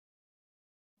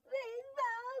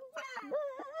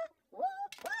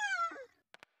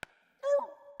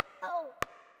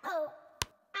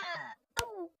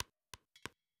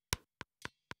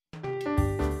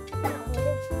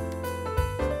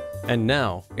And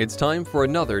now, it's time for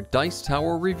another Dice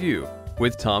Tower review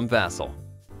with Tom Vasel.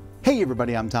 Hey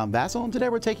everybody, I'm Tom Vasel, and today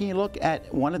we're taking a look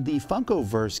at one of the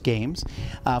Funkoverse games.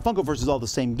 Funkoverse is all the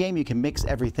same game. You can mix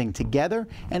everything together,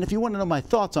 and if you want to know my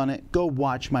thoughts on it, go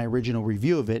watch my original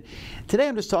review of it. Today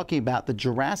I'm just talking about the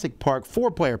Jurassic Park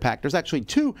 4-player pack. There's actually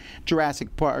 2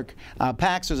 Jurassic Park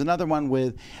packs. There's another one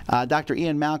with Dr.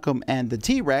 Ian Malcolm and the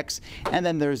T-Rex, and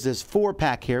then there's this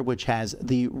 4-pack here which has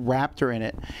the Raptor in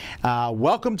it.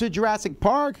 Welcome to Jurassic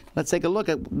Park. Let's take a look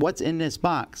at what's in this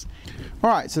box.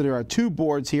 Alright, so there are 2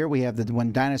 boards here. We have the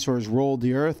When Dinosaurs Rolled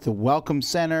the Earth, the Welcome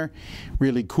Center,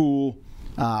 really cool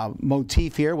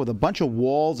motif here with a bunch of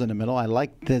walls in the middle. I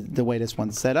like the way this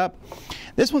one's set up.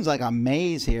 This one's like a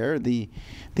maze here, the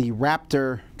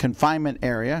Raptor confinement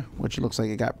area, which looks like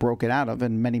it got broken out of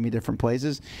in many different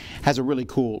places, has a really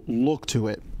cool look to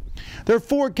it. There are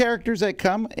 4 characters that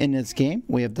come in this game.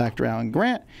 We have Dr. Alan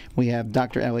Grant, we have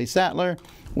Dr. Ellie Sattler,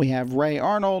 we have Ray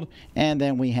Arnold, and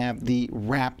then we have the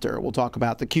Raptor. We'll talk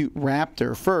about the cute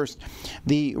Raptor first.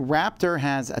 The Raptor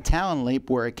has a talon leap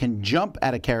where it can jump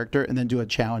at a character and then do a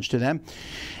challenge to them.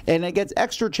 And it gets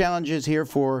extra challenges here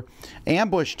for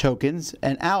ambush tokens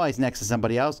and allies next to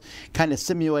somebody else, kind of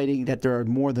simulating that there are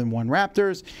more than one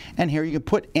Raptors. And here you can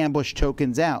put ambush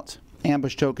tokens out.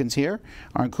 Ambush tokens here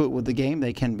are included with the game.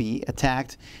 They can be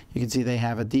attacked. You can see they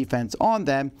have a defense on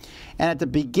them. And at the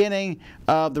beginning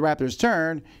of the Raptor's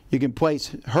turn, you can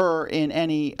place her in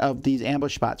any of these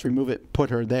ambush spots. Remove it,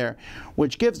 put her there,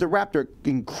 which gives the Raptor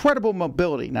incredible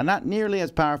mobility. Now, not nearly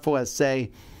as powerful as, say,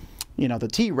 you know, the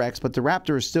T-Rex, but the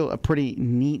Raptor is still a pretty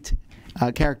neat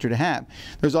character to have.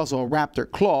 There's also a Raptor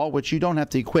Claw, which you don't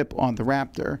have to equip on the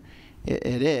Raptor.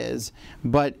 It is,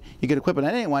 but you can equip it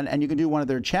on anyone, and you can do one of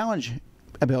their challenge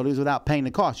abilities without paying the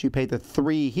cost. You pay the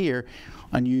 3 here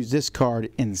and use this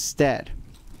card instead.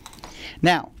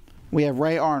 Now, we have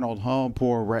Ray Arnold. Oh,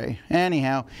 poor Ray.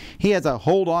 Anyhow, he has a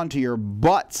hold on to your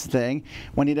butts thing.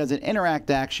 When he does an interact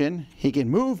action, he can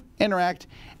move, interact,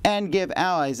 and give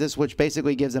allies this, which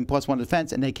basically gives them +1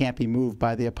 defense, and they can't be moved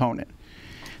by the opponent.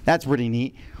 That's pretty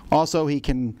neat. Also, he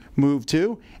can move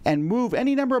too, and move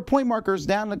any number of point markers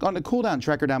down on the cooldown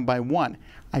tracker down by 1.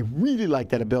 I really like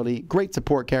that ability. Great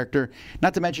support character.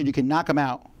 Not to mention you can knock him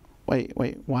out. Wait,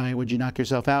 why would you knock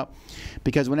yourself out?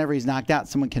 Because whenever he's knocked out,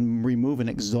 someone can remove an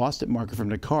exhausted marker from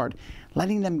the card,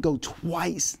 letting them go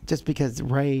twice just because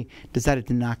Ray decided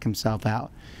to knock himself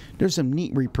out. There's some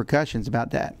neat repercussions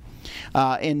about that.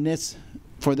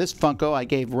 For this Funko, I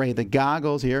gave Ray the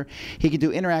goggles here. He can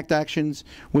do interact actions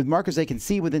with markers they can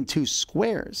see within 2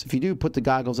 squares. If you do, put the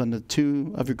goggles on the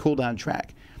 2 of your cooldown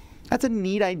track. That's a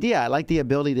neat idea. I like the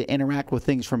ability to interact with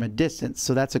things from a distance,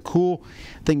 so that's a cool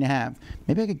thing to have.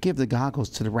 Maybe I could give the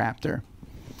goggles to the Raptor.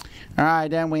 All right,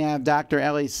 then we have Dr.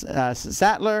 Ellie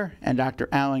Sattler and Dr.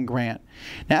 Alan Grant.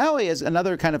 Now, Ellie is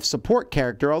another kind of support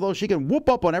character, although she can whoop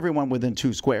up on everyone within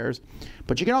 2 squares.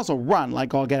 But she can also run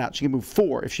like all get out. She can move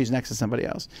 4 if she's next to somebody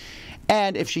else.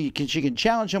 And if she can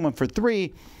challenge someone for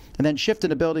 3 and then shift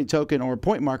an ability token or a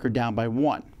point marker down by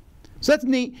 1. So that's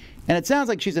neat, and it sounds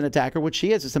like she's an attacker, which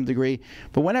she is to some degree,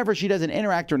 but whenever she does an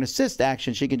interact or an assist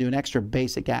action, she can do an extra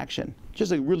basic action.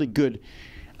 Just a really good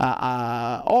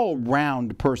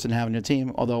all-round person having a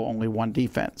team, although only 1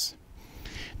 defense.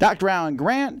 Dr. Alan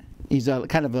Grant, he's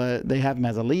they have him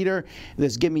as a leader.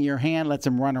 This give me your hand lets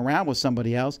him run around with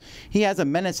somebody else. He has a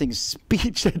menacing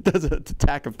speech that does an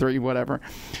attack of 3, whatever.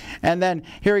 And then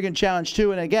here he can challenge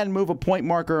 2, and again move a point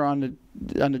marker on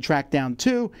the track down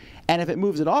 2, and if it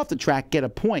moves it off the track, get a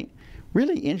point.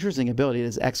 Really interesting ability,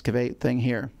 this excavate thing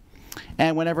here.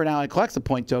 And whenever an ally collects a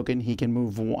point token, he can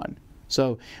move 1.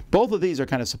 So both of these are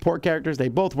kind of support characters. They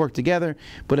both work together,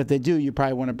 but if they do, you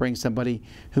probably want to bring somebody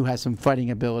who has some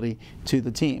fighting ability to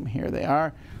the team. Here they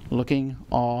are, looking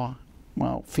all,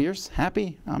 well, fierce,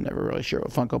 happy. I'm never really sure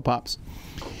what Funko Pops.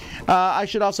 I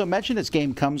should also mention this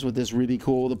game comes with this really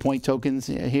cool, the point tokens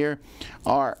here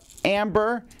are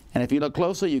amber, and if you look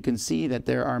closely, you can see that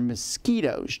there are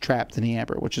mosquitoes trapped in the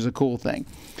amber, which is a cool thing.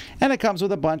 And it comes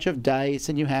with a bunch of dice,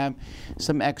 and you have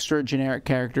some extra generic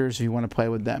characters if you want to play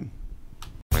with them.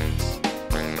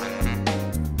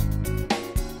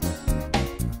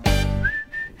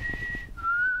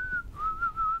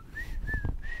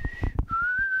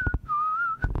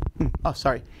 Oh,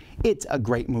 sorry. It's a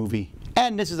great movie.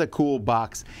 And this is a cool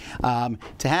box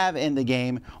to have in the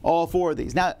game, all 4 of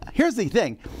these. Now, here's the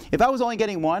thing. If I was only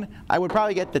getting 1, I would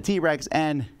probably get the T-Rex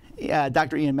and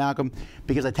Dr. Ian Malcolm,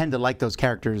 because I tend to like those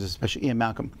characters, especially Ian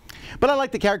Malcolm. But I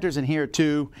like the characters in here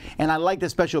too, and I like the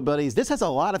special abilities. This has a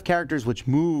lot of characters which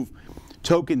move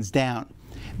tokens down.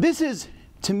 This is,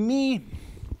 to me,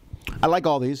 I like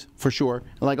all these, for sure.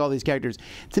 I like all these characters.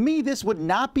 To me, this would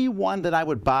not be one that I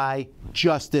would buy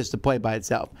just this to play by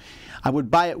itself. I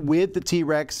would buy it with the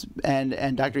T-Rex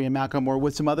and Dr. Ian Malcolm, or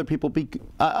with some other people,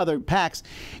 other packs,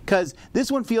 because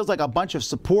this one feels like a bunch of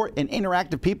support and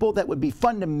interactive people that would be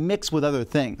fun to mix with other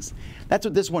things. That's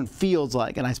what this one feels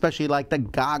like, and I especially like the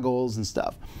goggles and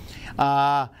stuff.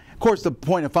 Of course, the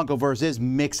point of Funkoverse is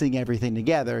mixing everything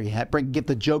together. You get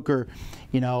the Joker,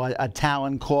 you know, a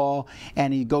Talon Claw,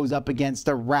 and he goes up against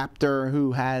a Raptor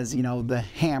who has, you know, the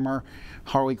hammer,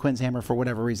 Harley Quinn's hammer for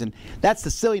whatever reason. That's the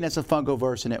silliness of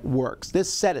Funkoverse, and it works.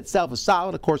 This set itself is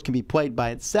solid. Of course, can be played by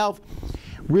itself.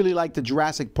 Really like the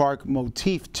Jurassic Park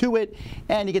motif to it,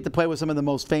 and you get to play with some of the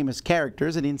most famous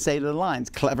characters. I didn't say the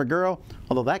lines. Clever girl,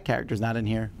 although that character's not in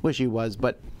here. Wish he was,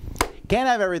 but can't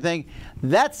have everything.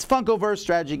 That's Funkoverse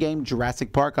strategy game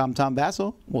Jurassic Park. I'm Tom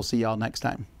Vasel. We'll see y'all next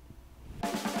time.